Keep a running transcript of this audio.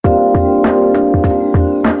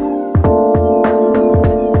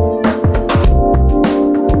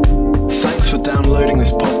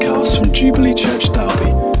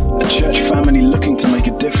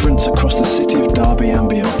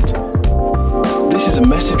a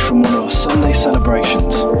message from one of our Sunday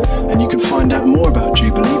celebrations, and you can find out more about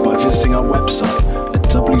Jubilee by visiting our website at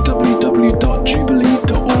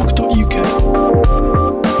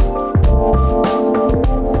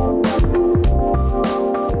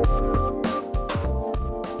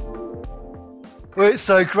Well, it's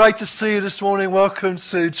great to see you this morning. Welcome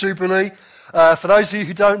to Jubilee. For those of you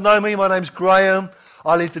who don't know me, my name's Graham.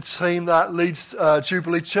 I lead the team that leads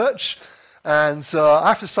Jubilee Church. And I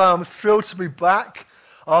have to say I'm thrilled to be back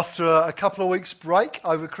after a couple of weeks break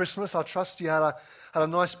over Christmas. I trust you had a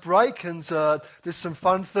nice break and did some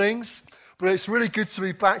fun things. But it's really good to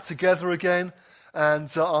be back together again.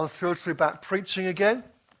 And I'm thrilled to be back preaching again.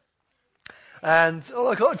 And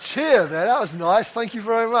I got a cheer there. That was nice. Thank you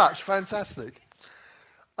very much. Fantastic.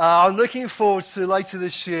 I'm looking forward to later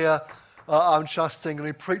this year. I'm trusting going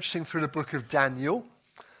to be preaching through the book of Daniel.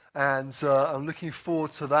 And I'm looking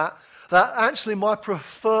forward to that. That actually my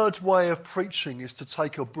preferred way of preaching is to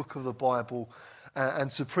take a book of the Bible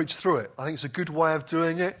and to preach through it. I think it's a good way of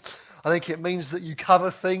doing it. I think it means that you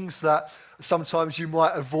cover things that sometimes you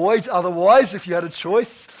might avoid otherwise if you had a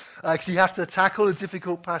choice, because you have to tackle the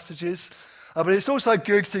difficult passages. But it's also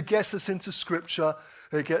good to get us into Scripture.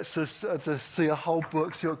 It gets us to see a whole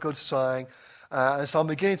book, see what God's saying. And so I'm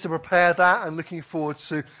beginning to prepare that and looking forward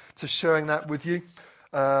to sharing that with you.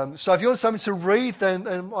 So if you want something to read,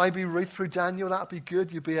 then maybe read through Daniel. That'd be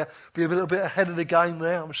good. You'd be a little bit ahead of the game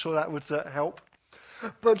there. I'm sure that would help.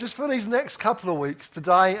 But just for these next couple of weeks,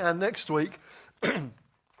 today and next week,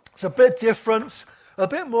 it's a bit different, a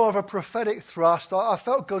bit more of a prophetic thrust. I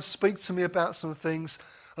felt God speak to me about some things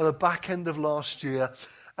at the back end of last year,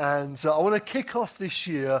 and I want to kick off this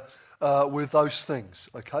year with those things.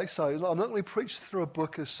 Okay, so I'm not going to preach through a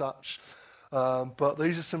book as such. But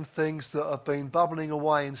these are some things that have been bubbling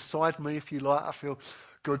away inside me, if you like. I feel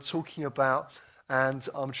God talking about, and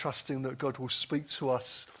I'm trusting that God will speak to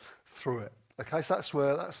us through it. Okay, so that's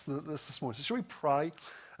this morning. So shall we pray,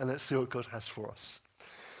 and let's see what God has for us.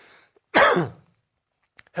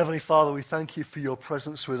 Heavenly Father, we thank you for your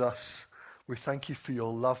presence with us. We thank you for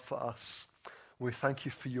your love for us. We thank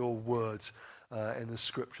you for your word in the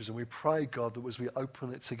Scriptures. And we pray, God, that as we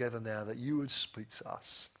open it together now, that you would speak to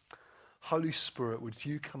us. Holy Spirit, would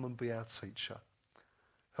you come and be our teacher?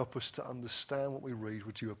 Help us to understand what we read.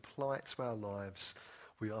 Would you apply it to our lives?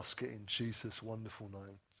 We ask it in Jesus' wonderful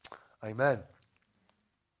name. Amen.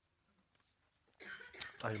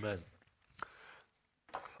 Amen.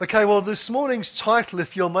 Okay, well, this morning's title,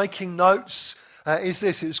 if you're making notes, is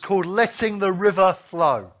this. It's called Letting the River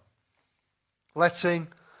Flow. Letting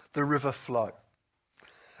the River Flow.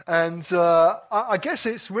 And I guess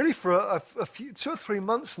it's really for a few, 2 or 3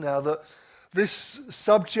 months now that this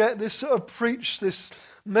subject, this sort of preach, this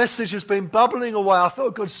message has been bubbling away. I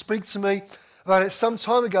felt God speak to me about it some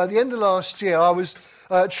time ago. At the end of last year, I was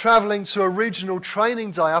travelling to a regional training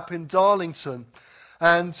day up in Darlington.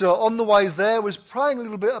 And on the way there, was praying a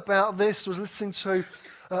little bit about this, was listening to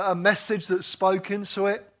a message that spoke into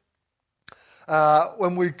it.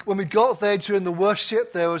 When we got there during the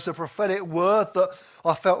worship, there was a prophetic word that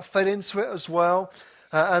I felt fed into it as well.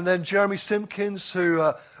 And then Jeremy Simpkins,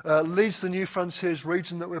 who leads the New Frontiers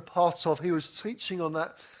region that we're part of, he was teaching on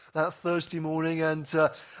that Thursday morning, and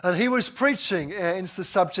he was preaching into the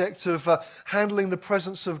subject of handling the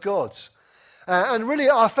presence of God. And really,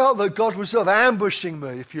 I felt that God was sort of ambushing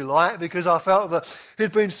me, if you like, because I felt that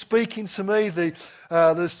he'd been speaking to me. The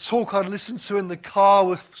talk I'd listened to in the car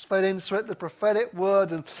was fed into it, the prophetic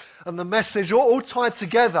word and the message, all tied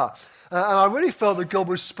together. And I really felt that God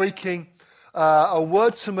was speaking a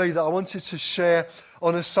word to me that I wanted to share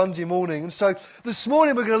on a Sunday morning. And so this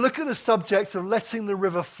morning we're going to look at the subject of letting the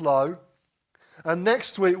river flow. And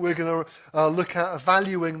next week we're going to look at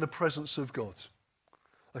valuing the presence of God.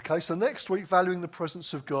 Okay, so next week, valuing the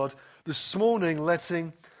presence of God. This morning,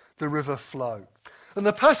 letting the river flow. And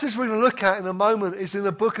the passage we're going to look at in a moment is in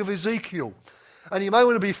the book of Ezekiel. And you may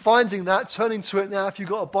want to be finding that, turning to it now if you've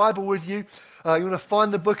got a Bible with you. You want to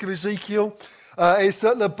find the book of Ezekiel. It's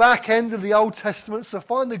at the back end of the Old Testament, so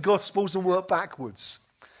find the Gospels and work backwards.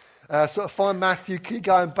 So find Matthew, keep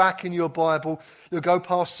going back in your Bible. You'll go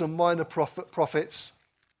past some minor prophets.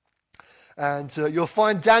 And you'll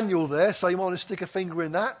find Daniel there, so you might want to stick a finger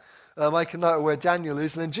in that, make a note of where Daniel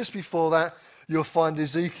is, and then just before that, you'll find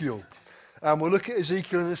Ezekiel. And we'll look at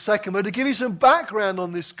Ezekiel in a second. But to give you some background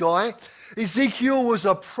on this guy, Ezekiel was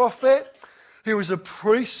a prophet, he was a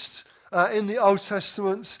priest in the Old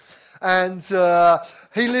Testament, and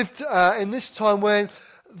he lived in this time when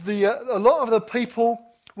a lot of the people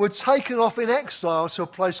were taken off in exile to a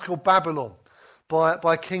place called Babylon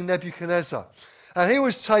by King Nebuchadnezzar. And he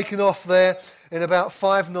was taken off there in about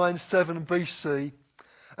 597 BC.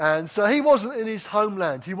 And so he wasn't in his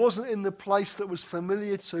homeland. He wasn't in the place that was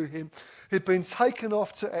familiar to him. He'd been taken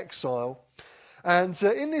off to exile. And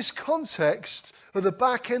in this context, at the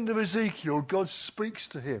back end of Ezekiel, God speaks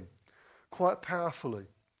to him quite powerfully.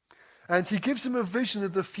 And he gives him a vision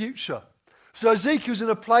of the future. So Ezekiel's in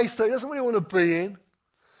a place that he doesn't really want to be in,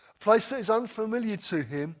 a place that is unfamiliar to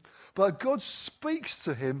him, but God speaks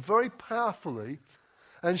to him very powerfully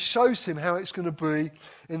and shows him how it's going to be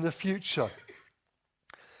in the future.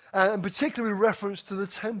 And particularly with reference to the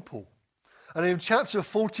temple. And in chapter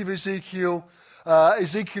 40 of Ezekiel,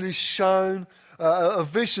 Ezekiel is shown a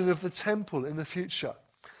vision of the temple in the future.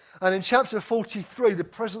 And in chapter 43, the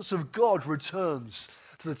presence of God returns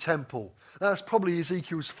to the temple. That's probably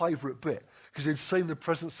Ezekiel's favourite bit, because he'd seen the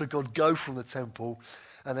presence of God go from the temple,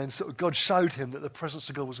 and then sort of God showed him that the presence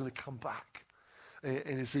of God was going to come back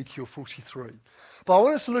in Ezekiel 43. But I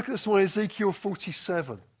want us to look at this one, Ezekiel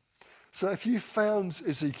 47. So if you found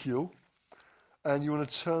Ezekiel, and you want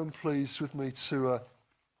to turn, please, with me to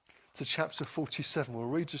chapter 47. We'll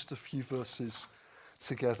read just a few verses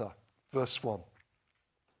together. Verse 1.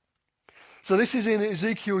 So this is in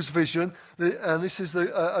Ezekiel's vision, and this is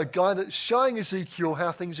a guy that's showing Ezekiel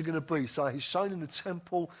how things are going to be. So he's shown in the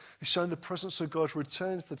temple, he's shown the presence of God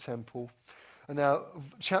return to the temple. And now,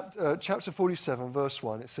 chapter 47, verse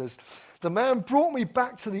 1, it says, "The man brought me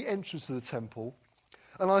back to the entrance of the temple,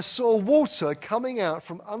 and I saw water coming out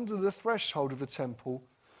from under the threshold of the temple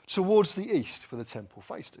towards the east," for the temple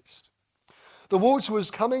faced east. "The water was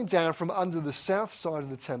coming down from under the south side of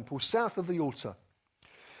the temple, south of the altar.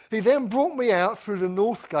 He then brought me out through the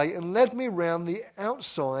north gate and led me round the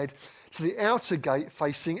outside to the outer gate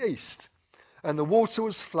facing east. And the water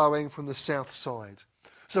was flowing from the south side."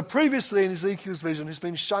 So previously in Ezekiel's vision, he's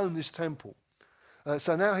been shown this temple.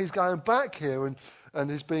 So now he's going back here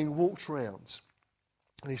and he's being walked round.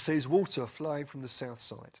 And he sees water flowing from the south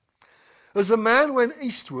side. "As the man went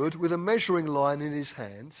eastward with a measuring line in his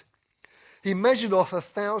hand, he measured off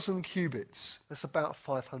 1,000 cubits. That's about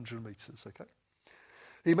 500 metres, okay?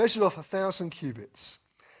 He measured off 1,000 cubits.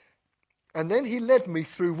 And then he led me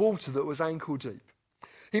through water that was ankle deep.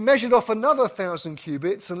 He measured off another 1,000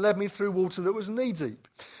 cubits and led me through water that was knee deep.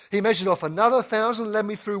 He measured off another 1,000 and led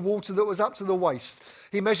me through water that was up to the waist.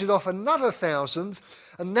 He measured off another 1,000,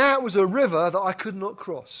 and now it was a river that I could not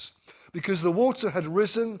cross, because the water had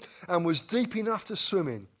risen and was deep enough to swim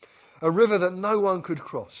in, a river that no one could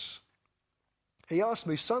cross. He asked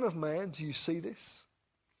me, 'Son of man, do you see this?'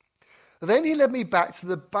 Then he led me back to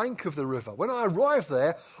the bank of the river. When I arrived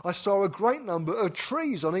there, I saw a great number of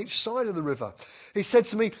trees on each side of the river. He said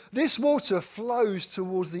to me, 'This water flows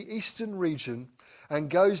towards the eastern region and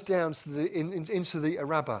goes down to into the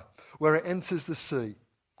Arabah, where it enters the sea.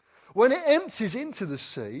 When it empties into the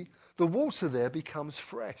sea, the water there becomes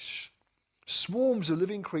fresh. Swarms of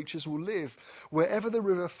living creatures will live wherever the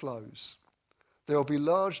river flows. There will be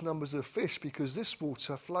large numbers of fish because this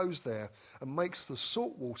water flows there and makes the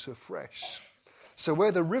salt water fresh. So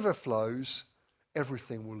where the river flows,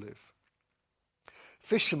 everything will live.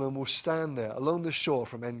 Fishermen will stand there along the shore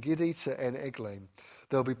from En-Gedi to En-Eglaim.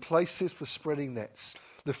 There will be places for spreading nets.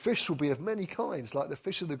 The fish will be of many kinds, like the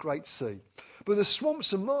fish of the great sea. But the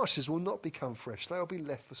swamps and marshes will not become fresh. They will be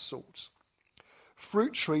left for salt.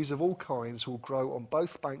 Fruit trees of all kinds will grow on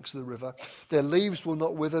both banks of the river. Their leaves will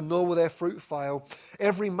not wither, nor will their fruit fail.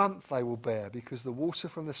 Every month they will bear, because the water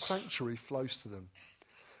from the sanctuary flows to them.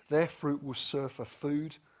 Their fruit will serve for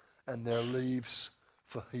food, and their leaves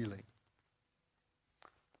for healing."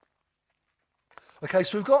 Okay,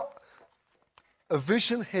 so we've got a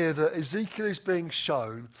vision here that Ezekiel is being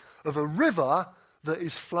shown of a river that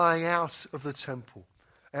is flowing out of the temple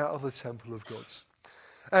of God.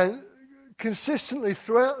 And consistently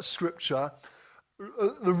throughout Scripture,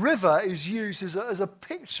 the river is used as a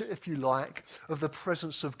picture, if you like, of the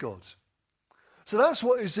presence of God. So that's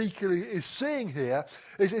what Ezekiel is seeing here,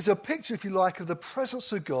 is a picture, if you like, of the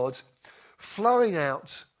presence of God flowing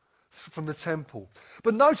out from the temple.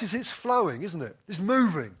 But notice it's flowing, isn't it? It's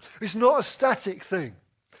moving. It's not a static thing.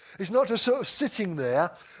 It's not just sort of sitting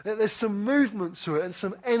there. There's some movement to it and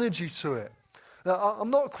some energy to it. Now, I'm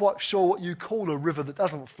not quite sure what you call a river that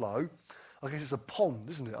doesn't flow. I guess it's a pond,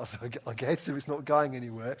 isn't it? I guess, if it's not going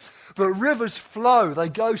anywhere. But rivers flow, they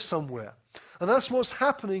go somewhere. And that's what's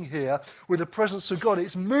happening here with the presence of God.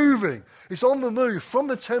 It's moving. It's on the move from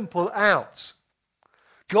the temple out.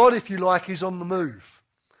 God, if you like, is on the move.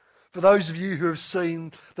 For those of you who have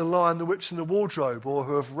seen The Lion, the Witch and the Wardrobe, or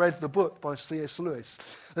who have read the book by C.S. Lewis,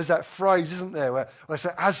 there's that phrase, isn't there, where it's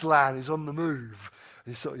like Aslan is on the move.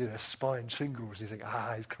 And he's sort of, spine tingles, and you think,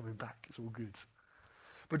 he's coming back, it's all good.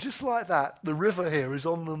 But just like that, the river here is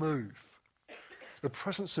on the move. The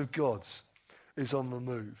presence of God is on the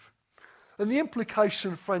move. And the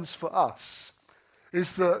implication, friends, for us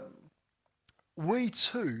is that we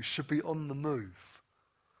too should be on the move.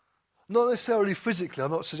 Not necessarily physically.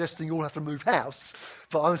 I'm not suggesting you all have to move house,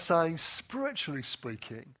 but I'm saying spiritually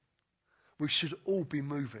speaking, we should all be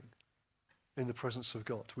moving in the presence of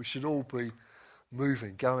God. We should all be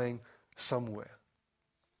moving, going somewhere.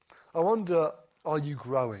 I wonder, are you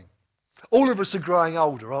growing? All of us are growing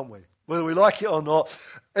older, aren't we? Whether we like it or not,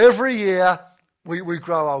 every year we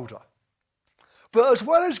grow older. But as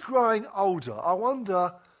well as growing older, I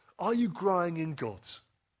wonder, are you growing in God?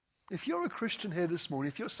 If you're a Christian here this morning,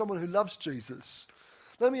 if you're someone who loves Jesus,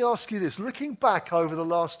 let me ask you this. Looking back over the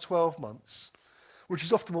last 12 months, which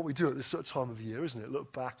is often what we do at this sort of time of year, isn't it?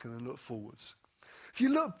 Look back and then look forwards. If you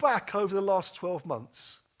look back over the last 12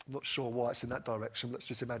 months, I'm not sure why it's in that direction, let's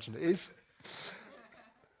just imagine it is,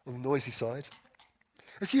 on the noisy side.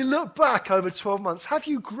 If you look back over 12 months, have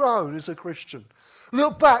you grown as a Christian?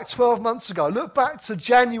 Look back 12 months ago. Look back to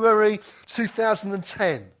January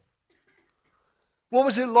 2010. What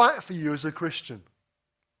was it like for you as a Christian?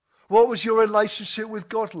 What was your relationship with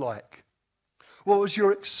God like? What was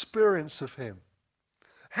your experience of Him?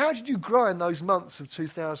 How did you grow in those months of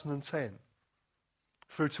 2010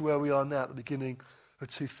 through to where we are now at the beginning of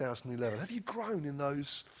 2011? Have you grown in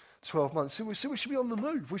those 12 months? So we should be on the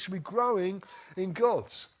move. We should be growing in God.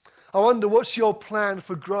 I wonder, what's your plan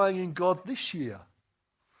for growing in God this year?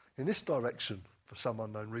 In this direction, for some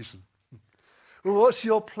unknown reason. Well, what's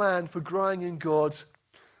your plan for growing in God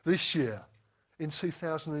this year, in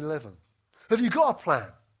 2011? Have you got a plan?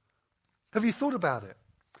 Have you thought about it?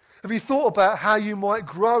 Have you thought about how you might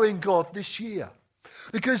grow in God this year?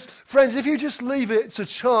 Because, friends, if you just leave it to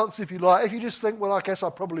chance, if you like, if you just think, well, I guess I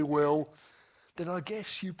probably will, then I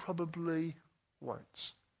guess you probably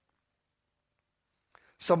won't.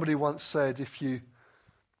 Somebody once said, if you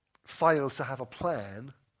fail to have a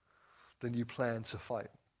plan, then you plan to fail.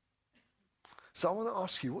 So I want to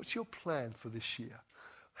ask you, what's your plan for this year?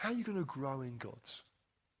 How are you going to grow in God?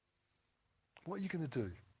 What are you going to do?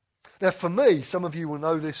 Now, for me, some of you will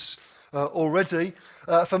know this already.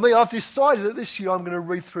 For me, I've decided that this year I'm going to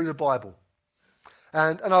read through the Bible.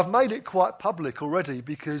 And I've made it quite public already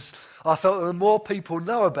because I felt that the more people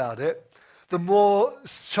know about it, the more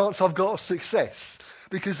chance I've got of success.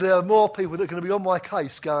 Because there are more people that are going to be on my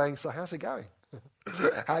case going, so how's it going?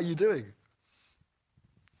 How are you doing?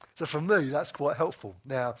 So for me, that's quite helpful.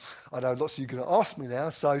 Now, I know lots of you are going to ask me now.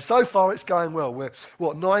 So far it's going well. We're,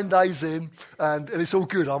 9 days in, and it's all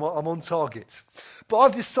good. I'm on target. But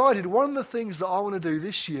I've decided one of the things that I want to do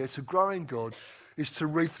this year to grow in God is to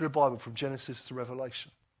read through the Bible from Genesis to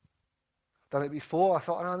Revelation. Done it before. I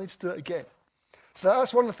thought, I need to do it again. So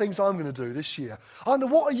that's one of the things I'm going to do this year. I wonder,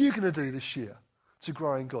 what are you going to do this year to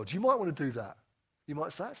grow in God? You might want to do that. You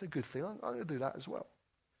might say, that's a good thing. I'm going to do that as well.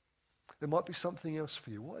 There might be something else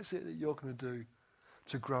for you. What is it that you're going to do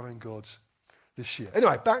to grow in God this year?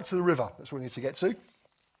 Anyway, back to the river. That's what we need to get to.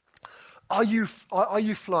 Are you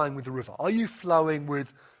flowing with the river? Are you flowing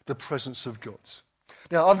with the presence of God?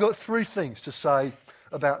 Now, I've got 3 things to say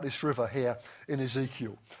about this river here in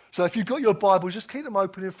Ezekiel. So if you've got your Bibles, just keep them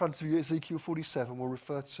open in front of you. Ezekiel 47, we'll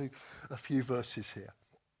refer to a few verses here.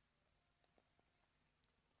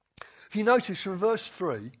 If you notice from verse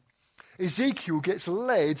 3, Ezekiel gets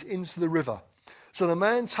led into the river. So the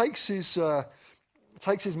man takes his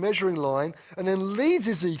measuring line and then leads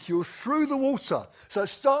Ezekiel through the water. So it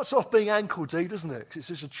starts off being ankle deep, doesn't it? 'Cause it's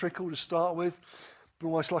just a trickle to start with,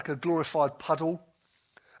 almost like a glorified puddle.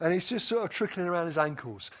 And it's just sort of trickling around his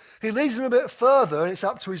ankles. He leads him a bit further and it's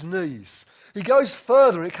up to his knees. He goes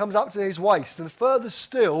further and it comes up to his waist. And further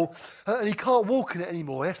still, and he can't walk in it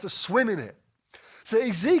anymore. He has to swim in it. So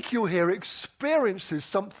Ezekiel here experiences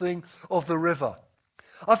something of the river.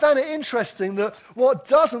 I found it interesting that what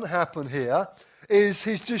doesn't happen here is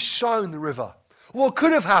he's just shown the river. What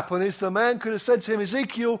could have happened is the man could have said to him,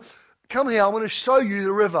 Ezekiel, come here, I want to show you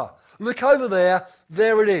the river. Look over there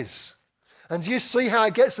it is. And do you see how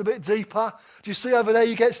it gets a bit deeper? Do you see over there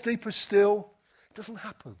it gets deeper still? It doesn't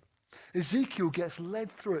happen. Ezekiel gets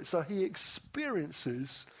led through it, so he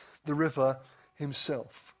experiences the river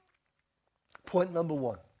himself. Point number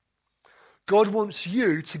 1. God wants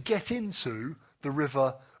you to get into the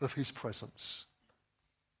river of his presence.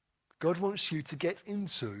 God wants you to get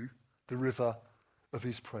into the river of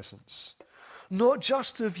his presence. Not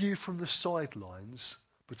just a view from the sidelines,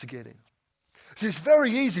 but to get in. See, it's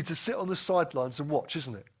very easy to sit on the sidelines and watch,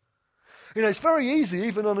 isn't it? You know, it's very easy,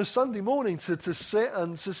 even on a Sunday morning, to sit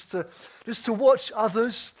and just to watch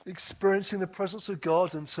others experiencing the presence of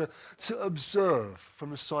God and to observe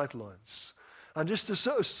from the sidelines. and just to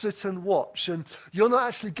sort of sit and watch, and you're not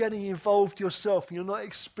actually getting involved yourself, and you're not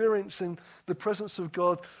experiencing the presence of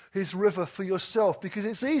God, his river, for yourself, because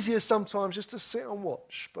it's easier sometimes just to sit and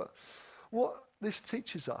watch. But what this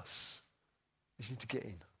teaches us is you need to get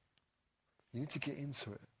in. You need to get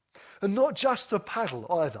into it. And not just to paddle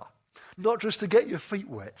either, not just to get your feet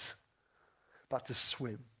wet, but to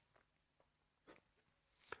swim.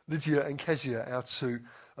 Lydia and Kezia, our two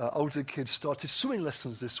older kids, started swimming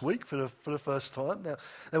lessons this week for the first time.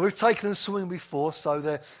 Now we've taken them swimming before, so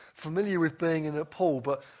they're familiar with being in a pool,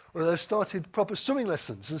 but they've started proper swimming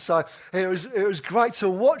lessons. And so it was great to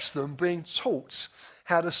watch them being taught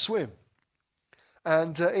how to swim.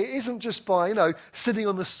 And it isn't just by, sitting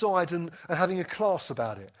on the side and having a class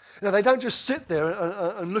about it. They don't just sit there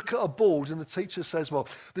and look at a board and the teacher says, well,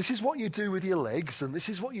 this is what you do with your legs and this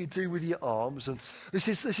is what you do with your arms and this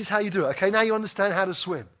is how you do it. Okay, now you understand how to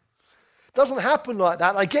swim. It doesn't happen like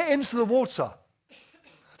that. They get into the water.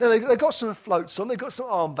 Then they've got some floats on, they've got some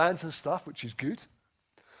armbands and stuff, which is good.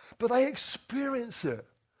 But they experience it.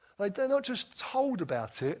 They're not just told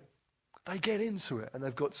about it, they get into it and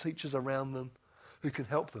they've got teachers around them who can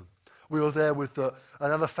help them. We were there with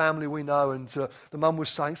another family we know, and the mum was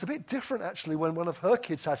saying it's a bit different actually when one of her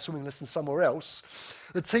kids had swimming lessons somewhere else.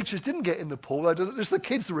 The teachers didn't get in the pool, just the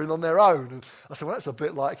kids were in on their own. And I said, well, that's a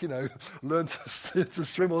bit like, learn to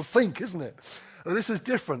swim or sink, isn't it? And this is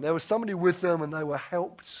different. There was somebody with them and they were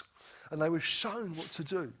helped and they were shown what to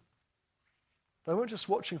do. They weren't just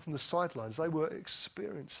watching from the sidelines, they were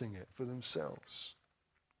experiencing it for themselves.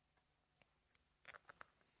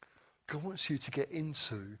 God wants you to get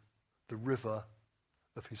into the river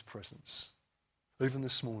of his presence, even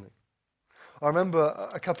this morning. I remember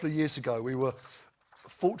a couple of years ago, we were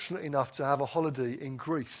fortunate enough to have a holiday in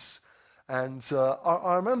Greece. And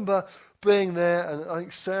I remember being there, and I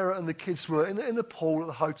think Sarah and the kids were in the pool at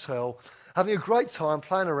the hotel, having a great time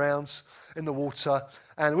playing around in the water.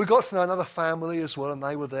 And we got to know another family as well, and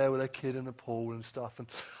they were there with their kid in the pool and stuff. And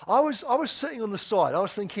I was sitting on the side. I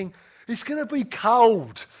was thinking, it's going to be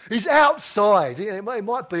cold. He's outside. It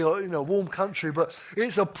might be a warm country, but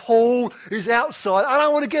it's a pool. He's outside. I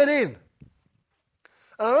don't want to get in.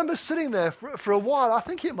 And I remember sitting there for a while. I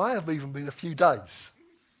think it may have even been a few days,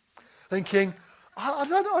 thinking, I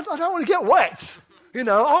don't want to get wet.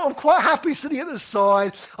 I'm quite happy sitting at the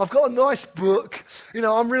side. I've got a nice book.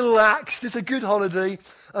 I'm relaxed. It's a good holiday.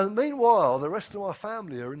 And meanwhile, the rest of my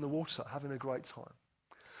family are in the water having a great time.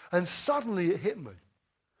 And suddenly it hit me.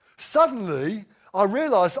 Suddenly, I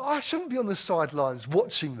realised that I shouldn't be on the sidelines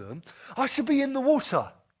watching them. I should be in the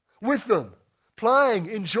water with them,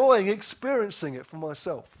 playing, enjoying, experiencing it for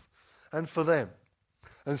myself and for them.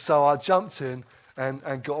 And so I jumped in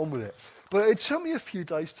and got on with it. But it took me a few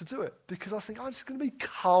days to do it because I think, it's going to be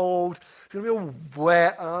cold, it's going to be all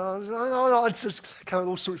wet. I just came with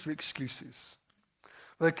all sorts of excuses.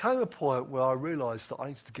 But there came a point where I realised that I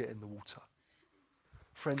needed to get in the water.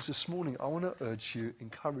 Friends, this morning I want to urge you,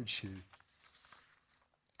 encourage you,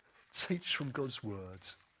 teach from God's word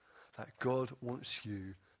that God wants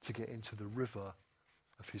you to get into the river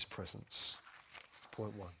of his presence.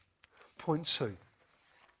 Point one. Point two.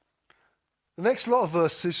 The next lot of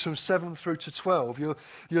verses from 7 through to 12,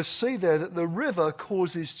 you'll see there that the river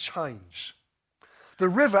causes change. The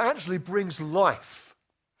river actually brings life.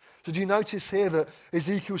 So do you notice here that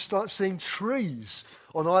Ezekiel starts seeing trees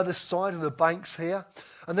on either side of the banks here?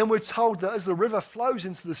 And then we're told that as the river flows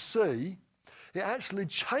into the sea, it actually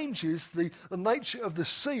changes the nature of the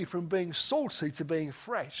sea from being salty to being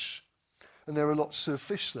fresh. And there are lots of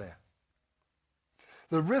fish there.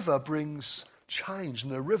 The river brings change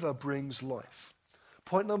and the river brings life.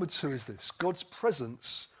 Point number 2 is this: God's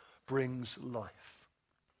presence brings life.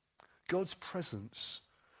 God's presence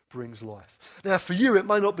brings life. Now for you it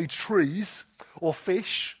may not be trees or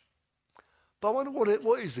fish, but I wonder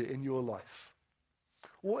what is it in your life?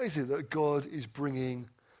 What is it that God is bringing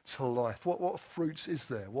to life? What fruits is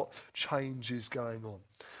there? What change is going on?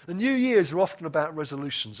 The New Year's are often about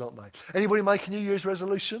resolutions, aren't they? Anybody make a New Year's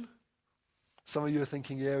resolution? Some of you are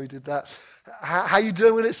thinking, yeah, we did that. How you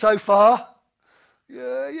doing with it so far?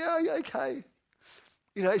 Yeah, okay.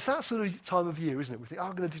 It's that sort of time of year, isn't it? We think,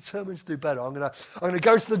 I'm going to determine to do better. I'm going to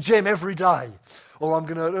go to the gym every day, or I'm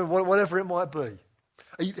going to, whatever it might be,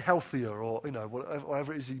 eat healthier, or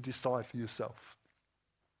whatever it is you decide for yourself.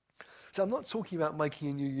 So I'm not talking about making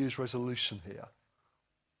a New Year's resolution here.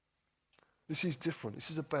 This is different.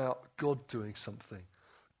 This is about God doing something,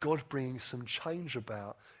 God bringing some change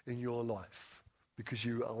about in your life because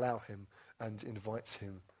you allow him and invite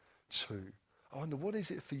him to. I wonder, what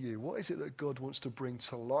is it for you? What is it that God wants to bring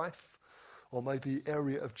to life, or maybe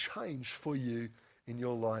area of change for you in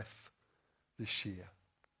your life this year.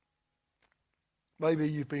 Maybe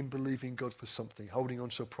you've been believing God for something, holding on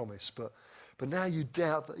to a promise, but now you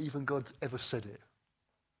doubt that even God ever said it.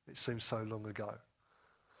 It seems so long ago.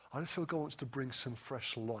 I just feel God wants to bring some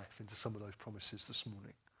fresh life into some of those promises this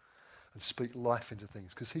morning and speak life into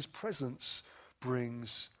things, because his presence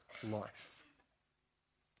brings life.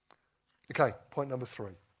 Okay, point number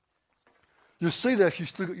 3. You'll see there, if you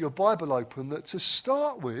still got your Bible open, that to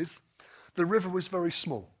start with, the river was very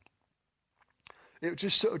small. It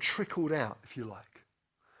just sort of trickled out, if you like.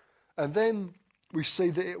 And then we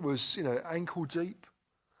see that it was, ankle deep.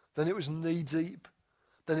 Then it was knee deep.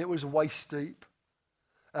 Then it was waist deep.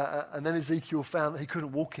 And then Ezekiel found that he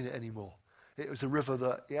couldn't walk in it anymore. It was a river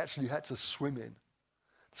that he actually had to swim in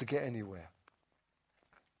to get anywhere.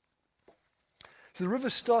 So the river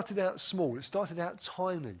started out small. It started out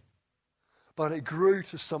tiny. But it grew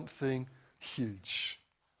to something huge.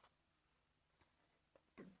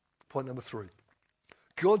 Point number 3.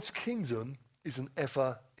 God's kingdom is an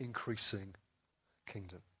ever-increasing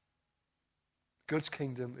kingdom. God's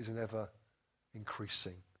kingdom is an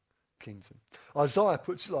ever-increasing kingdom. Isaiah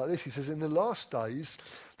puts it like this. He says, in the last days,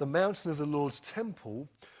 the mountain of the Lord's temple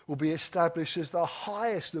will be established as the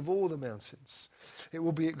highest of all the mountains. It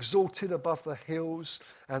will be exalted above the hills,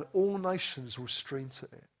 and all nations will stream to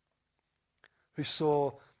it. We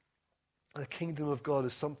saw the kingdom of God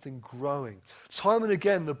as something growing. Time and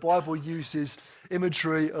again, the Bible uses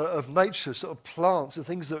imagery of nature, sort of plants and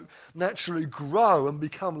things that naturally grow and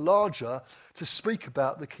become larger to speak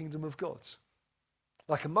about the kingdom of God.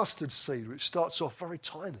 Like a mustard seed, which starts off very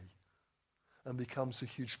tiny and becomes a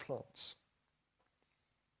huge plant.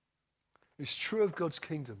 It's true of God's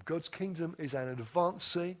kingdom. God's kingdom is an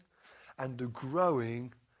advancing and a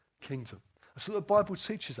growing kingdom. That's what the Bible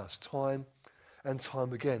teaches us time and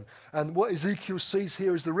time again. And what Ezekiel sees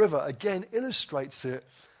here as the river, again, illustrates it,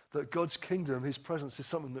 that God's kingdom, his presence, is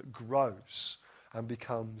something that grows and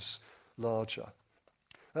becomes larger.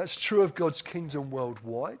 That's true of God's kingdom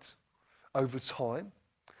worldwide, over time.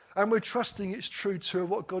 And we're trusting it's true to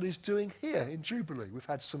what God is doing here in Jubilee. We've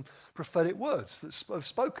had some prophetic words that have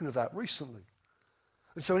spoken of that recently.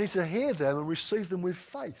 And so we need to hear them and receive them with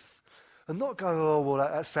faith. And not go, oh, well,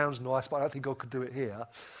 that sounds nice, but I don't think God could do it here.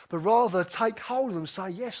 But rather take hold of them and say,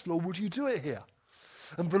 yes, Lord, would you do it here?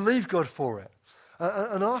 And believe God for it.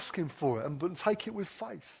 And ask him for it. And take it with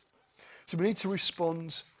faith. So we need to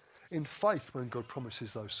respond in faith when God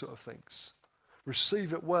promises those sort of things.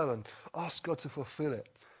 Receive it well and ask God to fulfill it.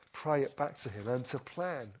 Pray it back to him and to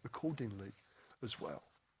plan accordingly as well.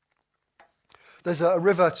 There's a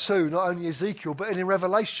river too, not only Ezekiel, but in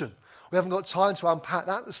Revelation. We haven't got time to unpack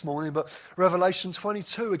that this morning, but Revelation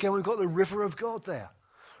 22, again, we've got the river of God there,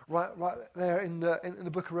 right there in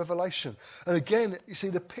the book of Revelation. And again, you see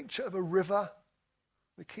the picture of a river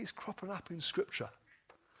that keeps cropping up in Scripture.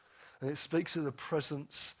 And it speaks of the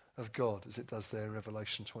presence of God, as it does there in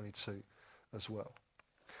Revelation 22 as well.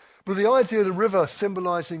 But the idea of the river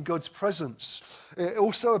symbolising God's presence, it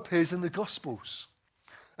also appears in the Gospels.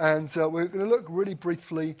 And we're going to look really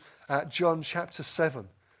briefly at John chapter 7,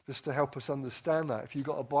 just to help us understand that. If you've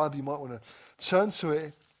got a Bible, you might want to turn to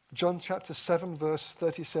it. John chapter 7, verse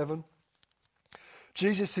 37.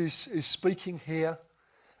 Jesus is speaking here,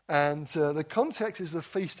 and the context is the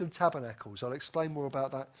Feast of Tabernacles. I'll explain more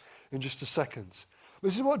about that in just a second.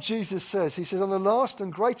 This is what Jesus says. He says, on the last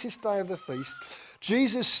and greatest day of the feast,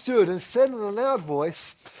 Jesus stood and said in a loud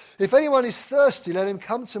voice, if anyone is thirsty, let him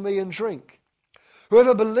come to me and drink.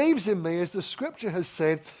 Whoever believes in me, as the scripture has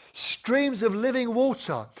said, streams of living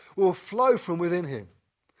water will flow from within him.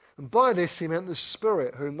 And by this he meant the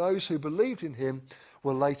Spirit, whom those who believed in him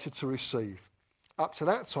were later to receive. Up to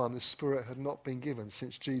that time, the Spirit had not been given,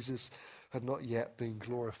 since Jesus had not yet been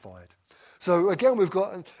glorified. So again, we've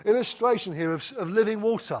got an illustration here of living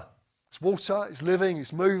water. It's water, it's living,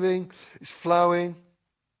 it's moving, it's flowing.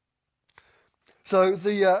 So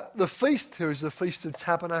the feast here is the Feast of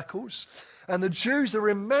Tabernacles. And the Jews are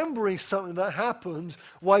remembering something that happened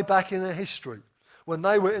way back in their history. When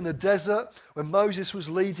they were in the desert, when Moses was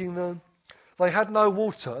leading them, they had no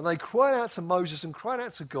water. And they cried out to Moses and cried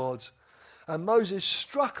out to God. And Moses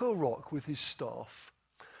struck a rock with his staff,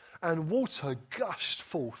 and water gushed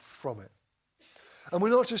forth from it. And we're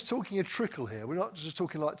not just talking a trickle here. We're not just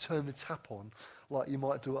talking like turn the tap on, like you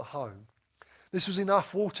might do at home. This was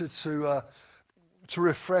enough water to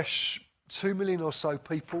refresh 2 million or so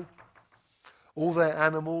people, all their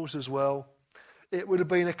animals as well. It would have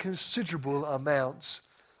been a considerable amount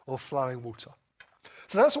of flowing water.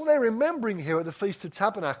 So that's what they're remembering here at the Feast of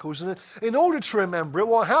Tabernacles. And in order to remember it,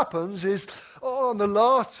 what happens is on the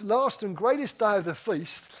last and greatest day of the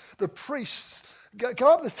feast, the priests go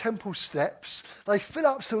up the temple steps, they fill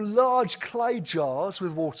up some large clay jars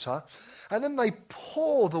with water, and then they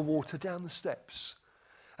pour the water down the steps.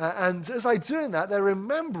 And as they're doing that, they're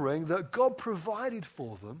remembering that God provided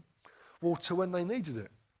for them water when they needed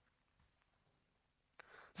it.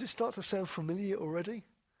 Does it start to sound familiar already?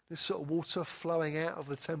 This sort of water flowing out of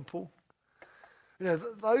the temple? You know,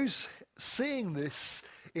 those seeing this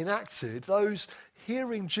enacted, those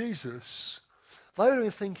hearing Jesus, they would have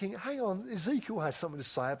been thinking, hang on, Ezekiel had something to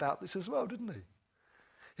say about this as well, didn't he?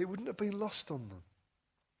 It wouldn't have been lost on them.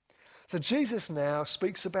 So Jesus now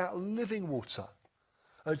speaks about living water.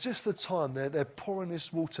 At just the time they're pouring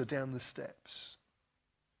this water down the steps.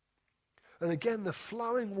 And again, the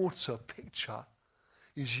flowing water picture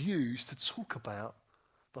is used to talk about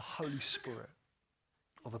the Holy Spirit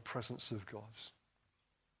or the presence of God.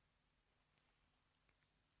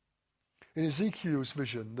 In Ezekiel's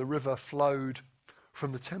vision, the river flowed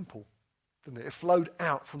from the temple, didn't it? It flowed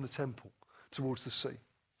out from the temple towards the sea.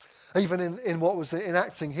 Even in what was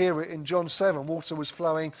enacting here in John 7, water was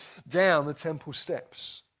flowing down the temple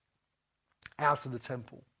steps, out of the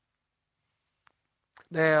temple.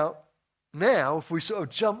 Now, if we sort of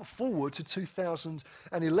jump forward to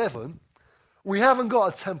 2011, we haven't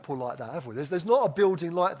got a temple like that, have we? There's not a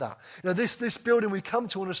building like that. You know, this building we come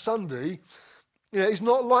to on a Sunday, you know, it's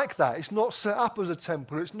not like that. It's not set up as a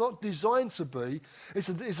temple. It's not designed to be. It's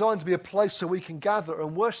designed to be a place where we can gather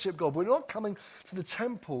and worship God. We're not coming to the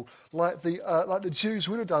temple like the Jews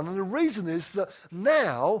would have done. And the reason is that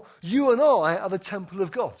now you and I are the temple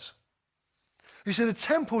of God. You see, the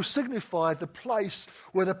temple signified the place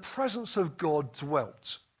where the presence of God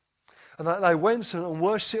dwelt. And that they went and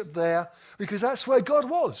worshipped there because that's where God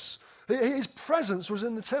was. His presence was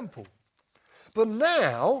in the temple. But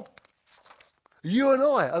now, you and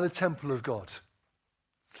I are the temple of God.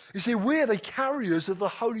 You see, we're the carriers of the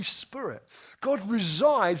Holy Spirit. God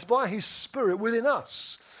resides by his Spirit within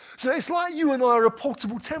us. So it's like you and I are a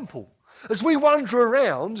portable temple. As we wander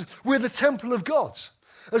around, we're the temple of God.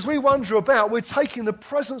 As we wander about, we're taking the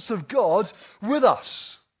presence of God with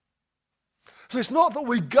us. So it's not that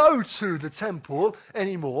we go to the temple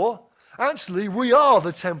anymore. Actually, we are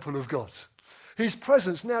the temple of God. His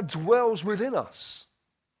presence now dwells within us.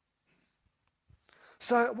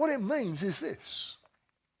 So what it means is this.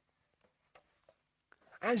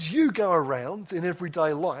 As you go around in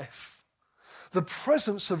everyday life, the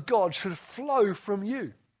presence of God should flow from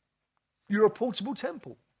you. You're a portable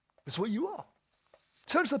temple. That's what you are.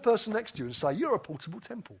 Turn to the person next to you and say, you're a portable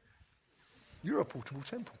temple. You're a portable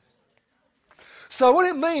temple. So what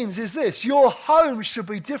it means is this. Your home should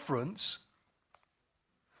be different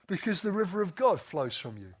because the river of God flows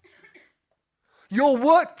from you. Your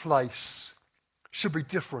workplace should be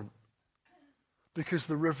different because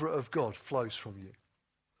the river of God flows from you.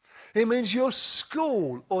 It means your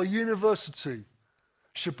school or university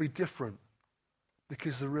should be different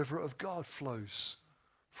because the river of God flows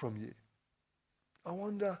from you. I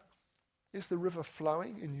wonder, is the river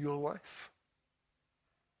flowing in your life?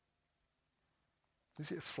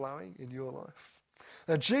 Is it flowing in your life?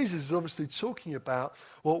 Now, Jesus is obviously talking about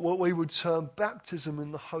what we would term baptism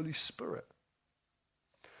in the Holy Spirit.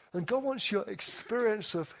 And God wants your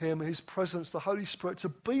experience of him, his presence, the Holy Spirit, to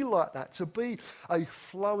be like that, to be a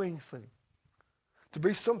flowing thing, to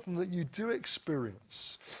be something that you do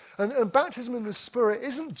experience. And baptism in the Spirit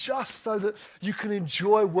isn't just so that you can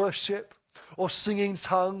enjoy worship or sing in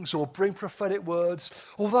tongues or bring prophetic words.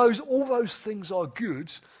 Although all those things are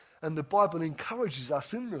good, and the Bible encourages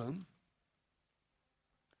us in them,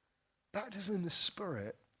 baptism in the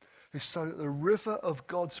Spirit is so that the river of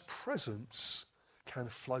God's presence can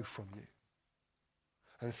flow from you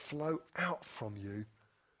and flow out from you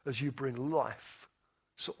as you bring life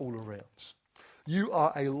to all around. You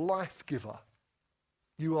are a life giver.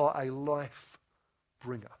 You are a life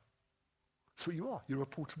bringer. That's what you are. You're a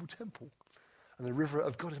portable temple. And the river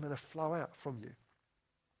of God is meant to flow out from you.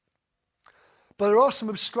 But there are some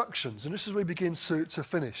obstructions, and this is where we begin to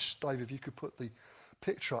finish. Dave, if you could put the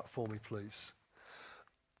picture up for me, please.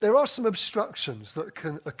 There are some obstructions that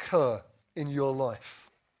can occur in your life.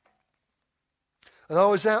 And I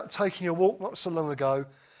was out taking a walk not so long ago,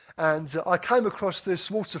 and I came across this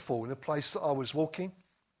waterfall in a place that I was walking.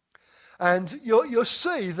 And you'll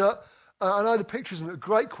see that, I know the picture isn't of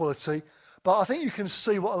great quality, but I think you can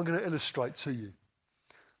see what I'm going to illustrate to you.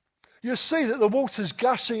 You'll see that the water's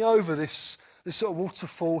gushing over this sort of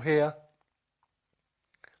waterfall here.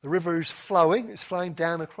 The river is flowing, it's flowing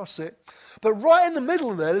down across it. But right in the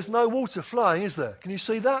middle there's no water flowing, is there? Can you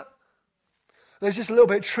see that? There's just a little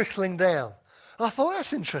bit trickling down. And I thought,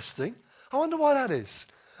 that's interesting. I wonder why that is.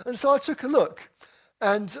 And so I took a look.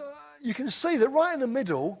 And you can see that right in the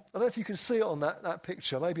middle, I don't know if you can see it on that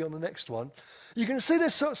picture, maybe on the next one, you can see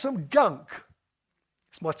there's some gunk.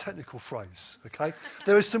 It's my technical phrase, okay?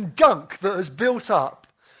 There is some gunk that has built up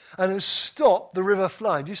and has stopped the river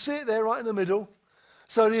flowing. Do you see it there right in the middle?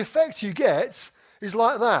 So the effect you get is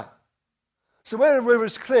like that. So when the river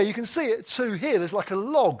is clear, you can see it too here. There's like a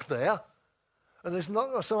log there, and there's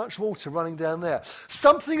not so much water running down there.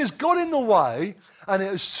 Something has got in the way, and it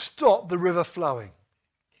has stopped the river flowing.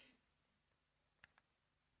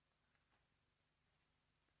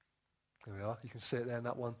 There we are. You can see it there in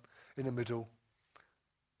that one in the middle.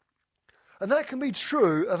 And that can be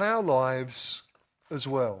true of our lives as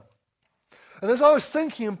well. And as I was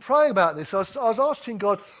thinking and praying about this, I was asking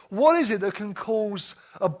God, what is it that can cause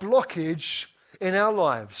a blockage in our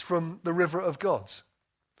lives from the river of God?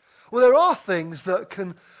 Well, there are things that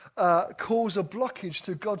can cause a blockage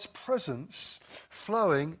to God's presence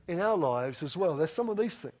flowing in our lives as well. There's some of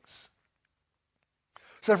these things.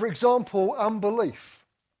 So, for example, unbelief.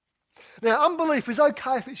 Now, unbelief is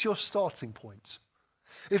okay if it's your starting point.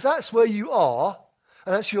 If that's where you are,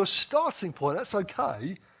 and that's your starting point, that's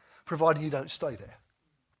okay, providing you don't stay there,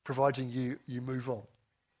 providing you move on.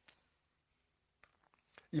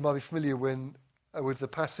 You might be familiar with the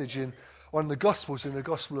passage in one of the Gospels, in the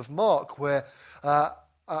Gospel of Mark, where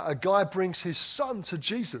a guy brings his son to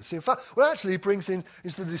Jesus. In fact, he brings in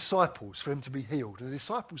the disciples for him to be healed, and the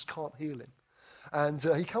disciples can't heal him. And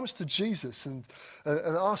he comes to Jesus and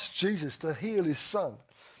asks Jesus to heal his son.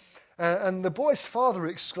 And the boy's father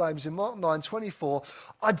exclaims in Mark 9:24,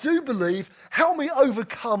 "I do believe, help me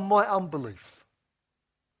overcome my unbelief."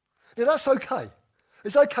 Now that's okay.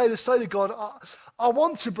 It's okay to say to God, I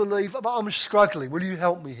want to believe, but I'm struggling. Will you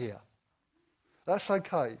help me here? That's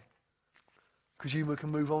okay, because you can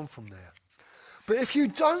move on from there. But if you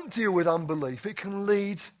don't deal with unbelief, it can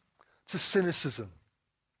lead to cynicism.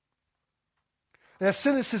 Now,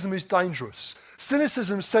 cynicism is dangerous.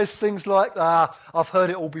 Cynicism says things like, I've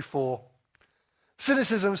heard it all before.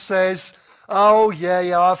 Cynicism says, oh,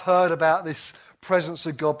 yeah, I've heard about this presence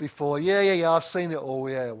of God before. Yeah, I've seen it all,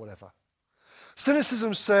 whatever.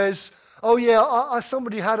 Cynicism says, oh, yeah,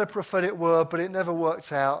 somebody had a prophetic word, but it never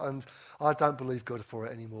worked out, and I don't believe God for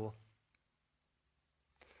it anymore.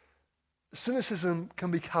 Cynicism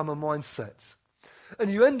can become a mindset. And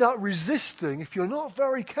you end up resisting, if you're not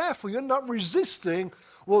very careful, you end up resisting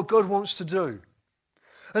what God wants to do.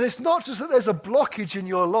 And it's not just that there's a blockage in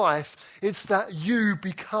your life, it's that you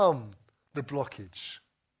become the blockage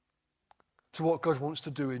to what God wants to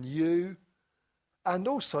do in you and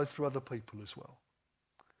also through other people as well.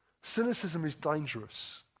 Cynicism is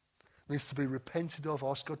dangerous. It needs to be repented of,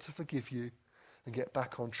 ask God to forgive you, and get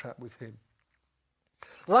back on track with Him.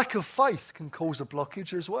 Lack of faith can cause a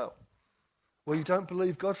blockage as well, where you don't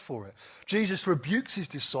believe God for it. Jesus rebukes his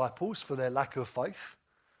disciples for their lack of faith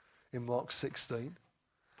in Mark 16.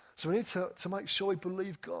 So we need to make sure we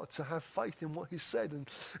believe God, to have faith in what he said. And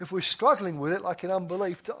if we're struggling with it, like in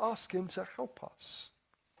unbelief, to ask him to help us.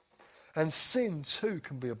 And sin too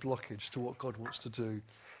can be a blockage to what God wants to do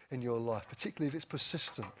in your life, particularly if it's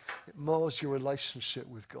persistent. It mars your relationship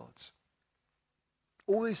with God.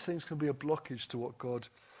 All these things can be a blockage to what God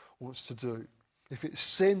wants to do. If it's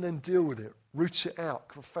sin, then deal with it. Root it out.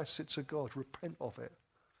 Confess it to God. Repent of it.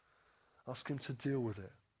 Ask him to deal with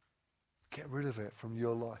it. Get rid of it from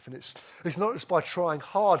your life. And it's not just by trying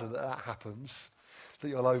harder that happens, that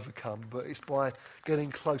you'll overcome, but it's by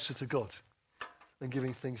getting closer to God and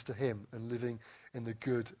giving things to him and living in the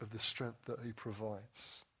good of the strength that he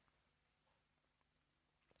provides.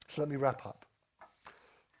 So let me wrap up.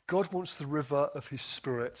 God wants the river of his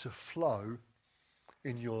Spirit to flow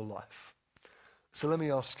in your life. So let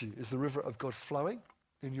me ask you, is the river of God flowing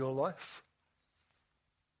in your life?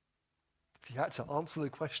 If you had to answer the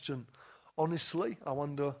question honestly, I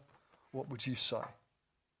wonder, what would you say?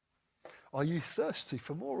 Are you thirsty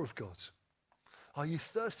for more of God? Are you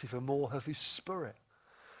thirsty for more of his Spirit?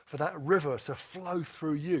 For that river to flow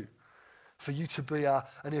through you? For you to be an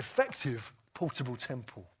effective portable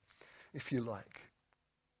temple, if you like?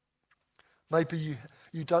 Maybe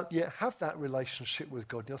you don't yet have that relationship with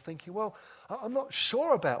God. You're thinking, well, I'm not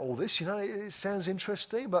sure about all this. It sounds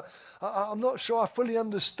interesting, but I'm not sure I fully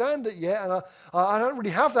understand it yet. And I don't really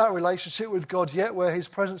have that relationship with God yet where his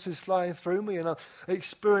presence is flowing through me and I'm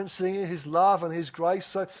experiencing his love and his grace.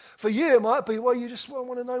 So for you, it might be, well, you just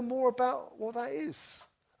want to know more about what that is.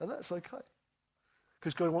 And that's okay.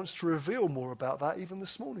 Because God wants to reveal more about that even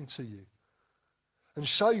this morning to you. And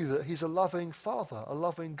show you that he's a loving Father, a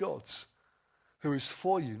loving God, who is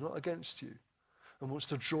for you, not against you, and wants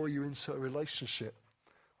to draw you into a relationship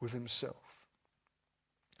with himself.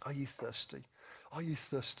 Are you thirsty? Are you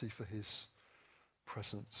thirsty for his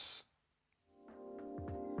presence?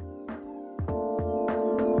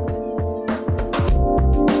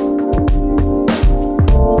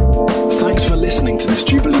 Thanks for listening to this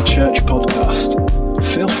Jubilee Church podcast.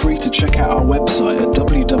 Feel free to check out our website at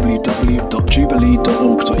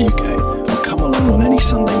www.jubilee.org.uk or come along on any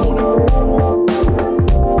Sunday morning.